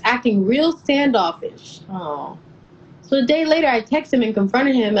friends and he was acting real standoffish. Oh. So a day later, I texted him and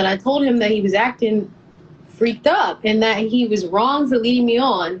confronted him, and I told him that he was acting freaked up and that he was wrong for leading me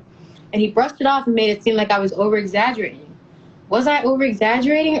on, and he brushed it off and made it seem like I was over-exaggerating. Was I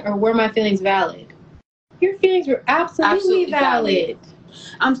over-exaggerating, or were my feelings valid? Your feelings were absolutely valid.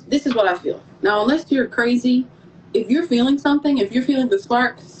 This is what I feel. Now, unless you're crazy, if you're feeling something, if you're feeling the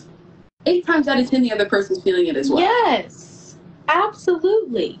sparks, 8 times out of 10, the other person's feeling it as well. Yes,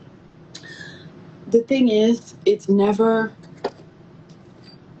 absolutely. The thing is, it's never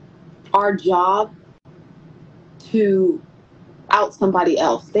our job to out somebody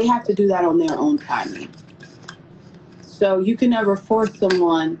else. They have to do that on their own timing. So you can never force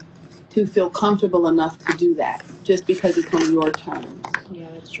someone to feel comfortable enough to do that just because it's on your terms. Yeah,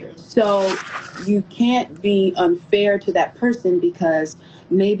 that's true. So you can't be unfair to that person because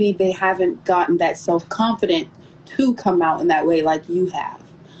maybe they haven't gotten that self-confident to come out in that way like you have.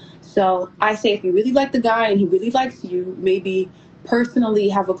 So I say if you really like the guy and he really likes you, maybe personally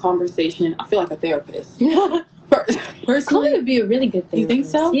have a conversation. I feel like a therapist. Personally, Chloe would be a really good therapist. You think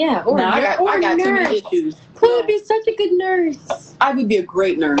so? Yeah. Or I got too many issues. Chloe would be such a good nurse. I would be a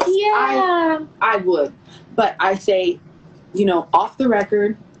great nurse. Yeah. I would. But I say, off the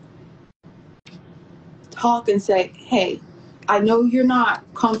record, talk and say, hey, I know you're not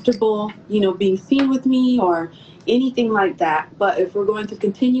comfortable, being seen with me or anything like that. But if we're going to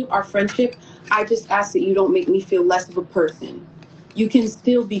continue our friendship, I just ask that you don't make me feel less of a person. You can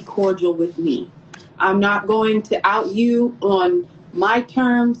still be cordial with me. I'm not going to out you on my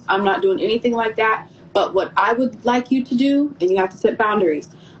terms. I'm not doing anything like that. But what I would like you to do, and you have to set boundaries,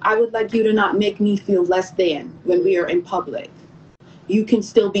 I would like you to not make me feel less than when we are in public. You can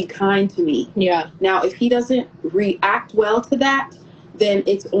still be kind to me. Yeah. Now, if he doesn't react well to that, then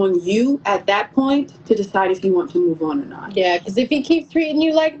it's on you at that point to decide if you want to move on or not. Yeah, because if he keeps treating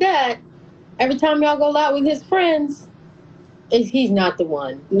you like that, every time y'all go out with his friends, he's not the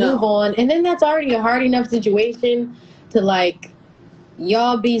one. No. Move on. And then that's already a hard enough situation to,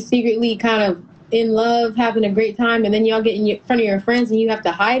 y'all be secretly kind of in love, having a great time, and then y'all get in front of your friends and you have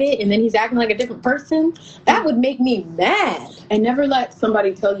to hide it, and then he's acting like a different person, that would make me mad. And never let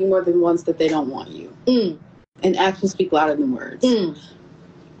somebody tell you more than once that they don't want you. And actions speak louder than words.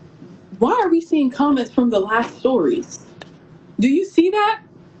 Why are we seeing comments from the last stories? Do you see that?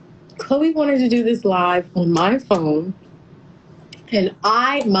 Chloe wanted to do this live on my phone. And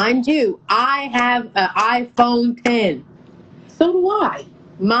mind you, I have an iPhone 10. So do I.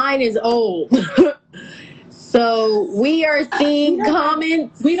 Mine is old. So we are seeing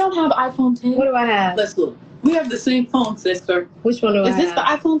comments. We don't have iPhone 10. What do I have? Let's look. We have the same phone, sister. Which one do I have? Is this the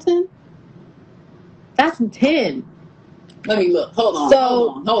iPhone 10? That's a 10. Let me look. Hold on.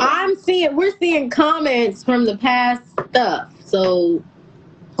 So hold on. we're seeing comments from the past stuff. So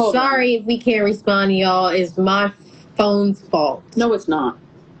sorry if we can't respond to y'all. It's my phone's fault. No, it's not.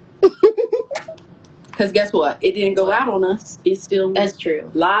 Because guess what? It didn't go out on us. It's still That's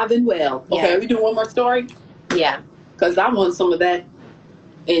true. Live and well. Yeah. Okay, are we doing one more story? Yeah. Because I want some of that.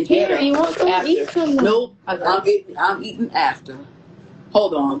 And Here, you want some? after. Eat some. Nope. Okay. I'm eating after.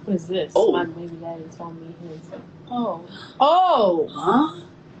 Hold on. What is this? Oh. My baby daddy told me his. Oh. Huh?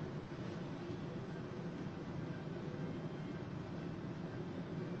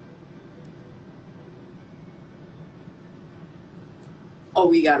 Oh,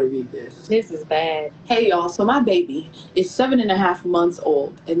 we gotta read this. This is bad. Hey y'all, so my baby is 7.5 months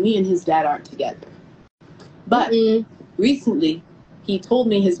old and me and his dad aren't together. But recently he told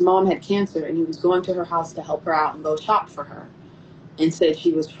me his mom had cancer and he was going to her house to help her out and go shop for her. And said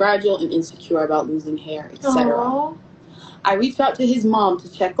she was fragile and insecure about losing hair, etc. I reached out to his mom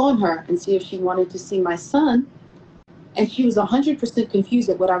to check on her and see if she wanted to see my son. And she was 100% confused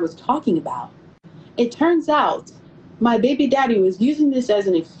at what I was talking about. It turns out my baby daddy was using this as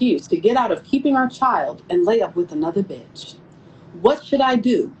an excuse to get out of keeping our child and lay up with another bitch. What should I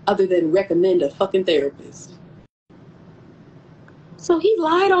do other than recommend a fucking therapist? So he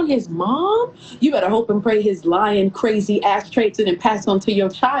lied on his mom? You better hope and pray his lying, crazy ass traits didn't pass on to your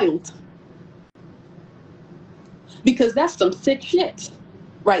child. Because that's some sick shit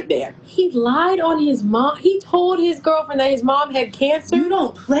right there. He lied on his mom? He told his girlfriend that his mom had cancer? You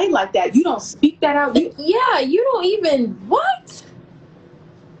don't play like that. You don't speak that out. Yeah, you don't even... What?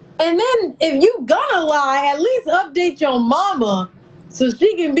 And then if you gonna lie, at least update your mama so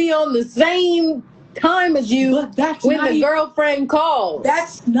she can be on the same time as you when the girlfriend calls.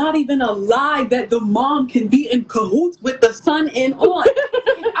 That's not even a lie that the mom can be in cahoots with the son and on.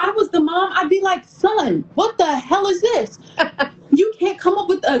 If I was the mom, I'd be like, son, what the hell is this? You can't come up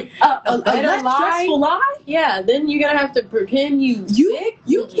with a less stressful lie? Yeah, then you're going to have to pretend you sick.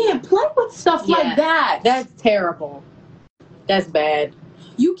 You can't play with stuff like that. That's terrible. That's bad.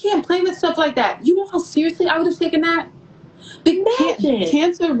 You can't play with stuff like that. You know how seriously I would have taken that?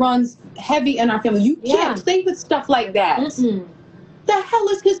 Cancer runs heavy in our family. You can't play with stuff like that. The hell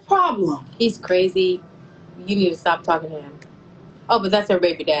is his problem? He's crazy. You need to stop talking to him. Oh, but that's her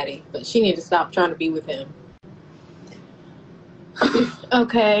baby daddy. But she need to stop trying to be with him.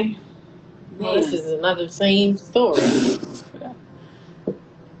 Okay. Well, this is another same story.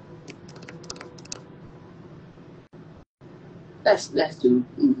 That's dude.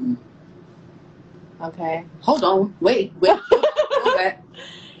 Okay. Hold on. Wait. Okay.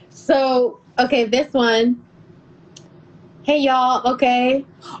 So, okay, this one. Hey, y'all. Okay.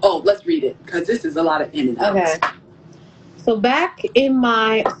 Oh, let's read it because this is a lot of in and outs. Okay. So back in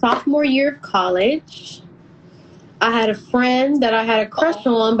my sophomore year of college, I had a friend that I had a crush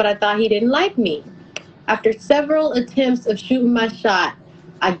on, but I thought he didn't like me. After several attempts of shooting my shot,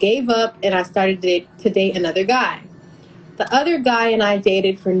 I gave up and I started to date another guy. The other guy and I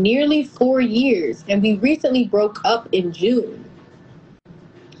dated for nearly 4 years, and we recently broke up in June.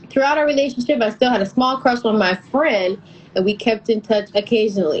 Throughout our relationship, I still had a small crush on my friend, and we kept in touch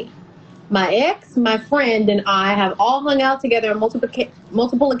occasionally. My ex, my friend, and I have all hung out together on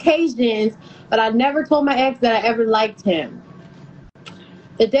multiple occasions, but I never told my ex that I ever liked him.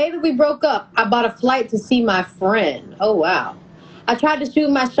 The day that we broke up, I bought a flight to see my friend. Oh, wow. I tried to shoot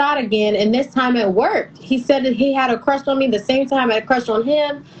my shot again, and this time it worked. He said that he had a crush on me the same time I had a crush on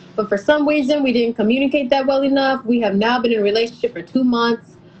him, but for some reason, we didn't communicate that well enough. We have now been in a relationship for 2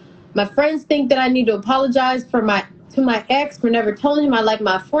 months. My friends think that I need to apologize to my ex for never telling him I like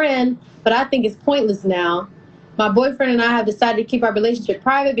my friend, but I think it's pointless now. My boyfriend and I have decided to keep our relationship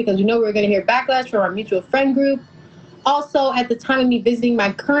private because we know we're going to hear backlash from our mutual friend group. Also, at the time of me visiting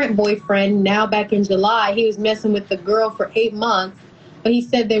my current boyfriend, now back in July, he was messing with the girl for 8 months, but he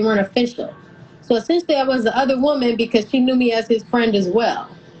said they weren't official. So essentially, I was the other woman because she knew me as his friend as well.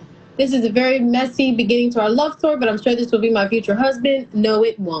 This is a very messy beginning to our love story, but I'm sure this will be my future husband. No,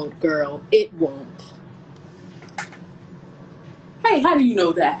 it won't, girl. It won't. Hey, how do you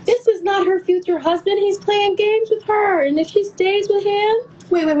know that? This is not her future husband. He's playing games with her. And if she stays with him...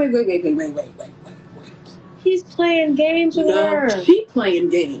 Wait. He's playing games with her. She playing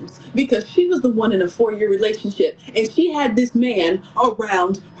games because she was the one in a 4-year relationship, and she had this man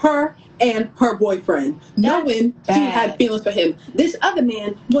around her and her boyfriend, knowing she had feelings for him. This other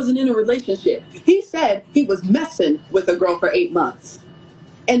man wasn't in a relationship. He said he was messing with a girl for 8 months,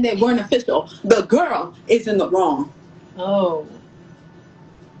 and they weren't official. The girl is in the wrong. Oh.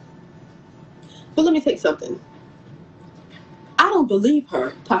 But let me tell you something. I don't believe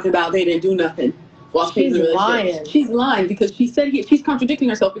her talking about they didn't do nothing. Well, she's lying. She's lying because she said she's contradicting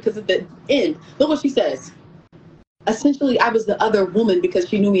herself because at the end, look what she says. Essentially, I was the other woman because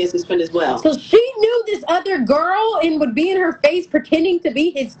she knew me as his friend as well. So she knew this other girl and would be in her face pretending to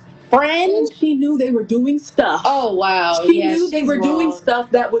be his friend? And she knew they were doing stuff. Oh, wow. She knew they were doing stuff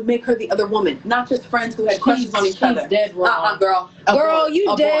that would make her the other woman, not just friends who had crushes on each other. She's dead wrong. Girl. Girl,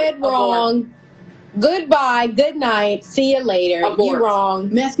 you dead wrong. Goodbye, good night, see you later. You're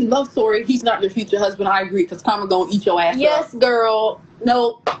wrong. Messy love story. He's not your future husband. I agree, because karma gonna eat your ass up. Yes, girl.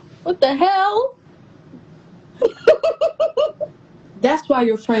 No. What the hell? That's why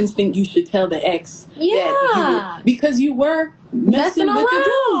your friends think you should tell the ex. Yeah. Because you were messing with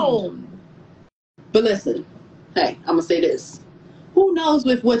the dude. But listen, hey, I'm gonna say this. Who knows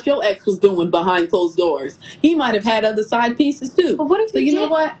what your ex was doing behind closed doors? He might have had other side pieces too. But what if he did? Know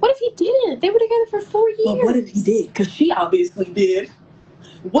what? What if he didn't? They were together for 4 years. But what if he did? Because she obviously did.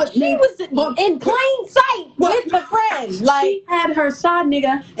 She was in plain sight with the friend. Like, she had her side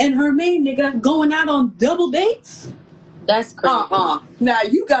nigga and her main nigga going out on double dates. That's crazy. Now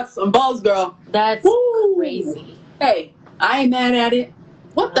you got some balls, girl. That's crazy. Hey, I ain't mad at it.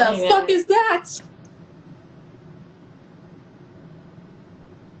 What the fuck is that?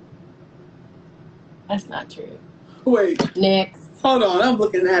 That's not true. Wait. Next. Hold on, I'm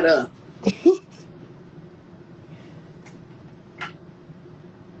looking that up.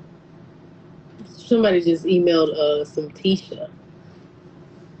 Somebody just emailed some Tisha.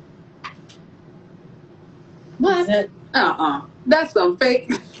 What? That's some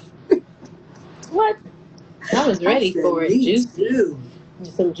fake. What? I was ready for it. Juicy.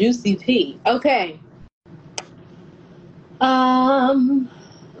 Some juicy tea. Okay.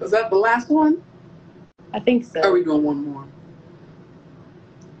 Was that the last one? I think so. Or are we doing one more?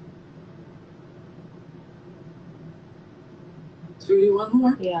 Should we do one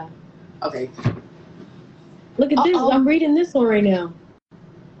more? Yeah. Okay. Look at this. I'm reading this one right now.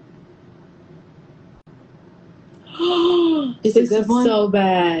 This is so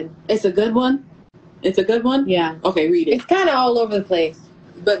bad. It's a good one? It's a good one? Yeah. Okay, read it. It's kind of all over the place.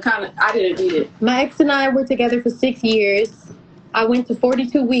 But I didn't read it. My ex and I were together for 6 years. I went to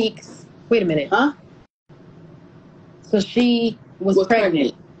 42 weeks. Wait a minute. Huh? So she was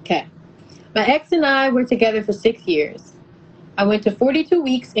pregnant. Okay. My ex and I were together for 6 years. I went to 42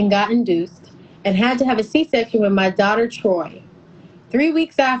 weeks and got induced and had to have a C-section with my daughter, Troy. 3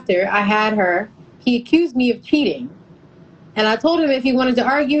 weeks after I had her, he accused me of cheating. And I told him if he wanted to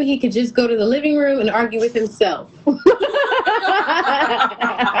argue, he could just go to the living room and argue with himself.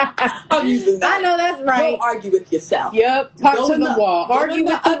 I'm using that. I know that's right. Go argue with yourself. Yep. Talk to the wall. Argue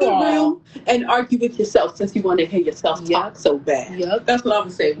with the wall. Room and argue with yourself since you want to hear yourself talk so bad. Yep. That's what I'm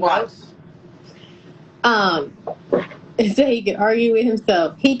going to say. Watch. So he could argue with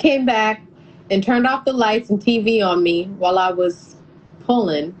himself. He came back and turned off the lights and TV on me while I was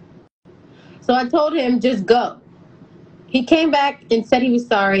pulling. So I told him, just go. He came back and said he was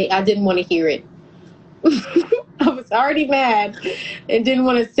sorry. I didn't want to hear it. I was already mad and didn't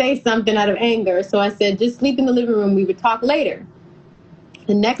want to say something out of anger. So I said, just sleep in the living room. We would talk later.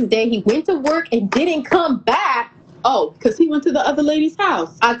 The next day, he went to work and didn't come back. Oh, because he went to the other lady's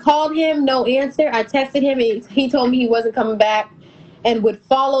house. I called him, no answer. I texted him, and he told me he wasn't coming back and would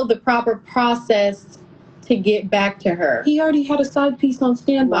follow the proper process to get back to her. He already had a side piece on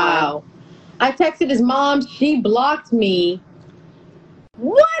standby. Wow. I texted his mom. She blocked me.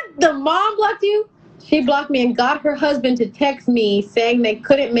 What? The mom blocked you? She blocked me and got her husband to text me saying they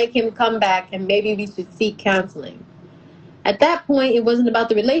couldn't make him come back and maybe we should seek counseling. At that point, it wasn't about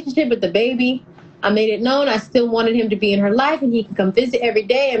the relationship but the baby. I made it known I still wanted him to be in her life and he could come visit every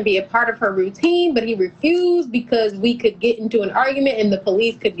day and be a part of her routine, but he refused because we could get into an argument and the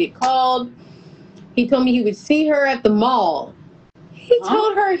police could get called. He told me he would see her at the mall. He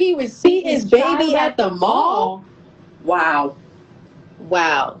told her he would see his baby at the mall? Wow.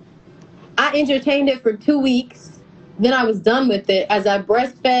 Wow. I entertained it for 2 weeks, Then I was done with it as I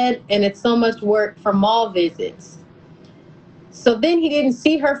breastfed, and it's so much work for mall visits. So then he didn't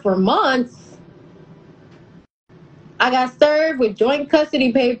see her for months. I got served with joint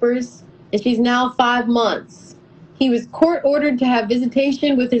custody papers, and she's now 5 months. He was court ordered to have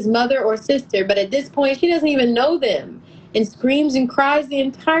visitation with his mother or sister, but at this point, she doesn't even know them and screams and cries the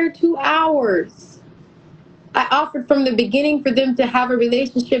entire 2 hours. I offered from the beginning for them to have a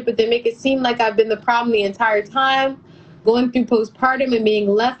relationship, but they make it seem like I've been the problem the entire time. Going through postpartum and being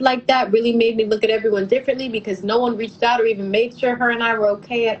left like that really made me look at everyone differently because no one reached out or even made sure her and I were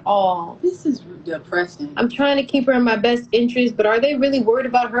okay at all. This is depressing. I'm trying to keep her in my best interest, but are they really worried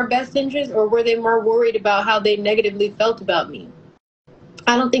about her best interest, or were they more worried about how they negatively felt about me?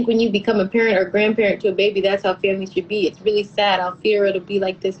 I don't think when you become a parent or grandparent to a baby, that's how families should be. It's really sad. I'll fear it'll be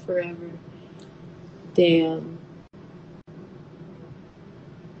like this forever. Damn.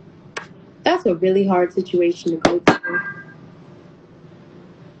 That's a really hard situation to go through.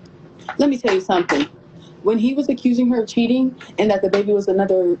 Let me tell you something. When he was accusing her of cheating and that the baby was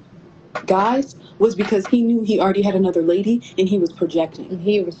another guy's, was because he knew he already had another lady and he was projecting. And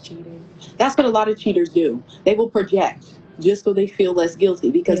he was cheating. That's what a lot of cheaters do. They will project just so they feel less guilty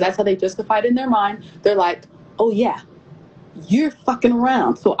because that's how they justify it in their mind. They're like, oh yeah, you're fucking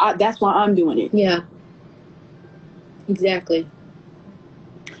around, so that's why I'm doing it. Yeah. Exactly.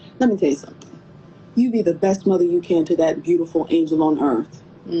 Let me tell you something. You be the best mother you can to that beautiful angel on earth.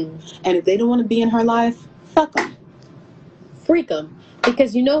 And if they don't want to be in her life, fuck them. Freak them.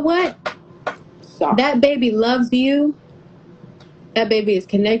 Because you know what? Sorry. That baby loves you. That baby is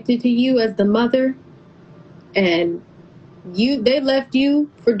connected to you as the mother. And they left you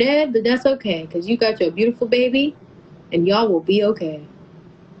for dead, but that's okay. Because you got your beautiful baby. And y'all will be okay.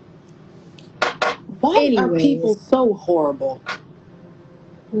 Why are people so horrible?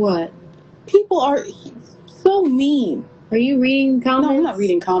 What? People are so mean. Are you reading comments? No, I'm not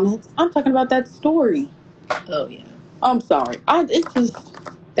reading comments. I'm talking about that story. Oh, yeah. I'm sorry. It's just...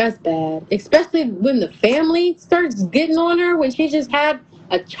 That's bad. Especially when the family starts getting on her when she just had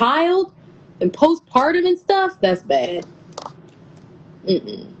a child and postpartum and stuff. That's bad.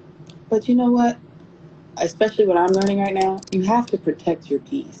 But you know what? Especially what I'm learning right now, you have to protect your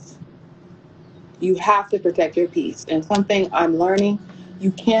peace. You have to protect your peace. And something I'm learning,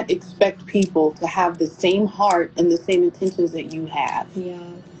 you can't expect people to have the same heart and the same intentions that you have. Yeah.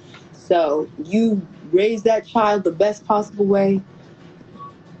 So you raise that child the best possible way.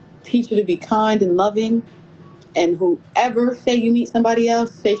 Teach her to be kind and loving. And whoever, say you meet somebody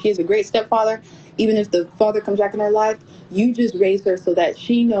else, say she is a great stepfather, even if the father comes back in her life, you just raise her so that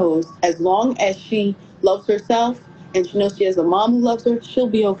she knows as long as she loves herself and she knows she has a mom who loves her, she'll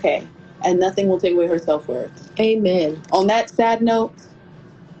be okay. And nothing will take away her self-worth. Amen. On that sad note,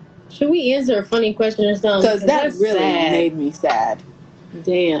 should we answer a funny question or something? Because that really made me sad.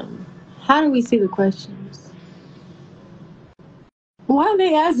 Damn. How do we see the questions? Why do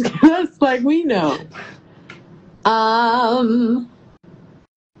they ask us like we know? Oh,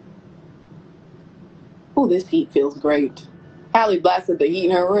 this heat feels great. Halle blasted the heat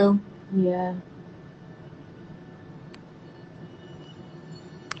in her room. Yeah.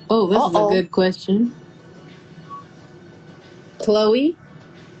 Oh, this is a good question. Chloe,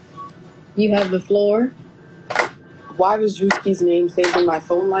 you have the floor. Why was Drewski's name saved in my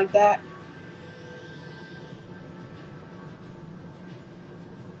phone like that?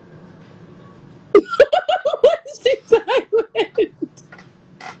 Why is she silent?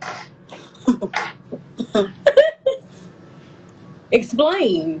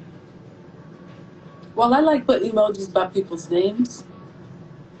 Explain. Well, I like putting emojis by people's names.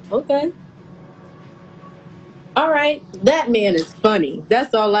 Okay. All right. That man is funny.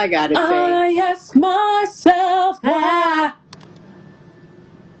 That's all I gotta say. I ask myself why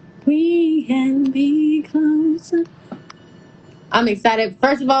we can be closer. I'm excited.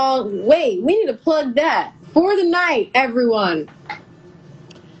 First of all, wait, we need to plug that. For the night, everyone.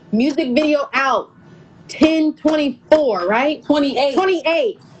 Music video out. 10/24, right? 28.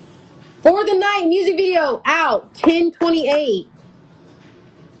 28. For the night, music video out. 10/28.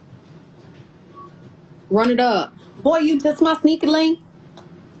 Run it up. Boy, you just my sneaky link.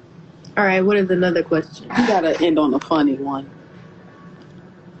 All right, what is another question? You gotta end on a funny one.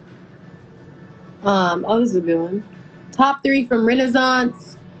 This is a good one. Top 3 from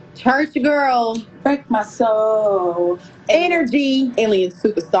Renaissance. Church Girl. Break my soul. Energy. Alien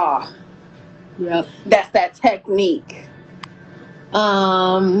Superstar. Yep. That's that technique.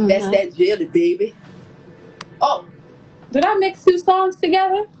 That's that jelly, baby. Oh, did I mix 2 songs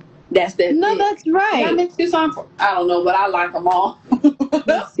together? That's that. No, that's right. Did I mix 2 songs? I don't know, but I like them all.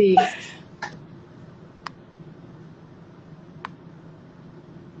 Let's see.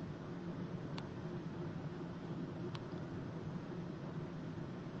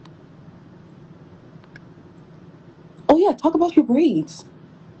 talk about your braids.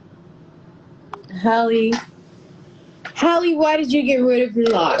 Halle, why did you get rid of your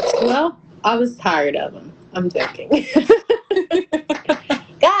locks? Well, I was tired of them. I'm joking.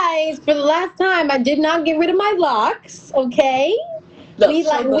 Guys, for the last time, I did not get rid of my locks, okay? Look,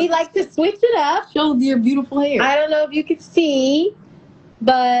 we like to switch it up. Show your beautiful hair. I don't know if you can see,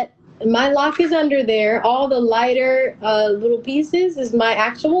 but my lock is under there. All the lighter little pieces is my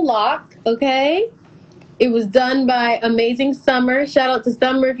actual lock, okay? It was done by Amazing Summer. Shout out to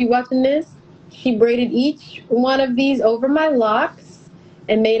Summer if you're watching this. She braided each one of these over my locks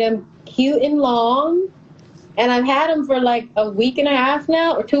and made them cute and long. And I've had them for like a week and a half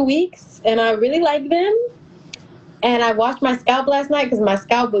now, or 2 weeks, and I really like them. And I washed my scalp last night because my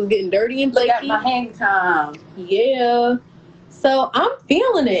scalp was getting dirty and flaky. Look at my hang time. Yeah. So I'm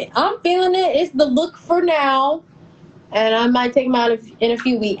feeling it. It's the look for now. And I might take them out in a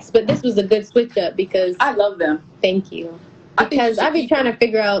few weeks. But this was a good switch up because... I love them. Thank you. Because I've been trying to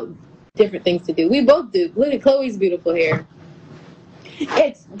figure out different things to do. We both do. Look at Chloe's beautiful hair.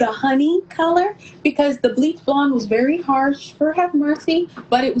 It's the honey color because the bleach blonde was very harsh for Have Mercy,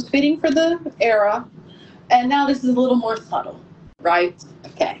 but it was fitting for the era. And now this is a little more subtle, right?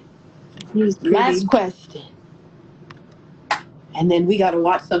 Okay. Last question. And then we got to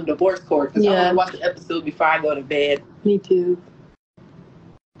watch some divorce court because I want to watch the episode before I go to bed. Me too.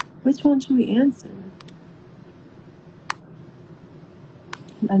 Which one should we answer?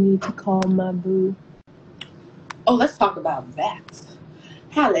 I need to call my boo. Oh, let's talk about that.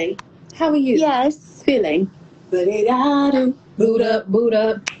 Halle, how are you? Yes. Feeling? Boot up, boot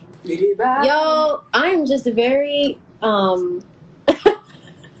up. Yo, I'm just very,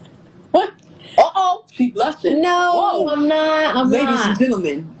 What? Uh-oh, she's blushing. No, whoa. I'm not. Ladies and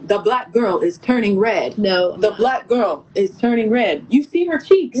gentlemen, the black girl is turning red. No. The black girl is turning red. You see her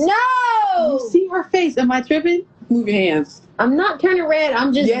cheeks. No. You see her face. Am I tripping? Move your hands. I'm not turning red.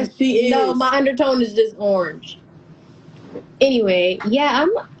 I'm just. Yes, she is. No, my undertone is just orange. Anyway, yeah,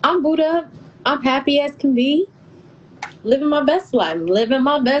 I'm booed up. I'm happy as can be. Living my best life. That's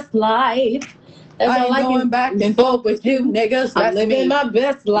I all ain't going back and forth with you, niggas. I'm living my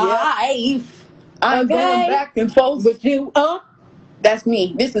best life. I'm going back and forth with you. That's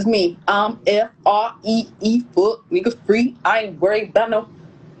me. This is me. I'm F-R-E-E, fuck nigga free. I ain't worried about no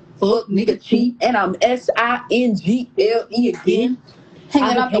fuck nigga cheat. And I'm S-I-N-G-L-E again.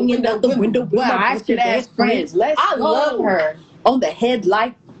 Hanging out the window with my bullshit ass friends. I love her. On the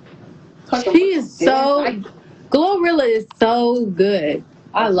headlight. She is so... Glorilla is so good.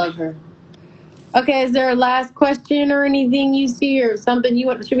 I love her. Okay, is there a last question or anything you see or something you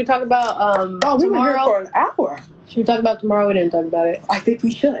want? Should we talk about we tomorrow? were here for an hour. Should we talk about tomorrow? We didn't talk about it. I think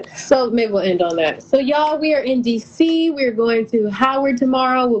we should. So maybe we'll end on that. So y'all, we are in DC. We're going to Howard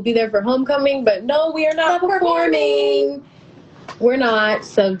tomorrow. We'll be there for homecoming, but no, we are not performing. We're not,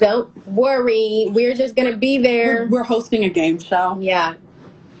 so don't worry. We're just gonna be there. We're hosting a game show. Yeah.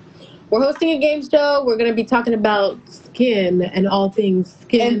 We're hosting a game show. We're going to be talking about skin and all things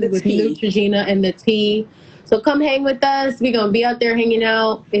skin with Neutrogena and the tea. So come hang with us. We're going to be out there hanging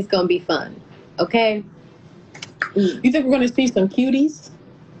out. It's going to be fun. Okay? You think we're going to see some cuties?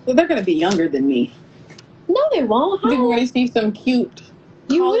 Well, they're going to be younger than me. No, they won't. You think we're going to see some cute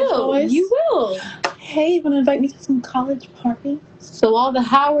boys? You will. Hey, you want to invite me to some college party? So all the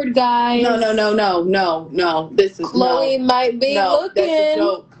Howard guys. No. This is Chloe might be looking. That's a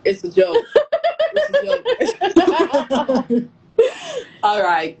joke. It's a joke. All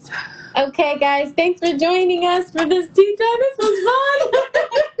right. Okay, guys. Thanks for joining us for this tea time. This was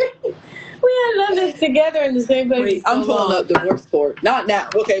fun. We had done this together in the same place. Wait, I'm pulling up divorce court. Not now.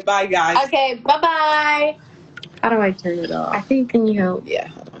 Okay, bye, guys. Okay, bye-bye. How do I turn it off? I think, can you help? Yeah,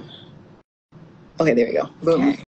 hold on. Okay, there we go. Boom. Okay.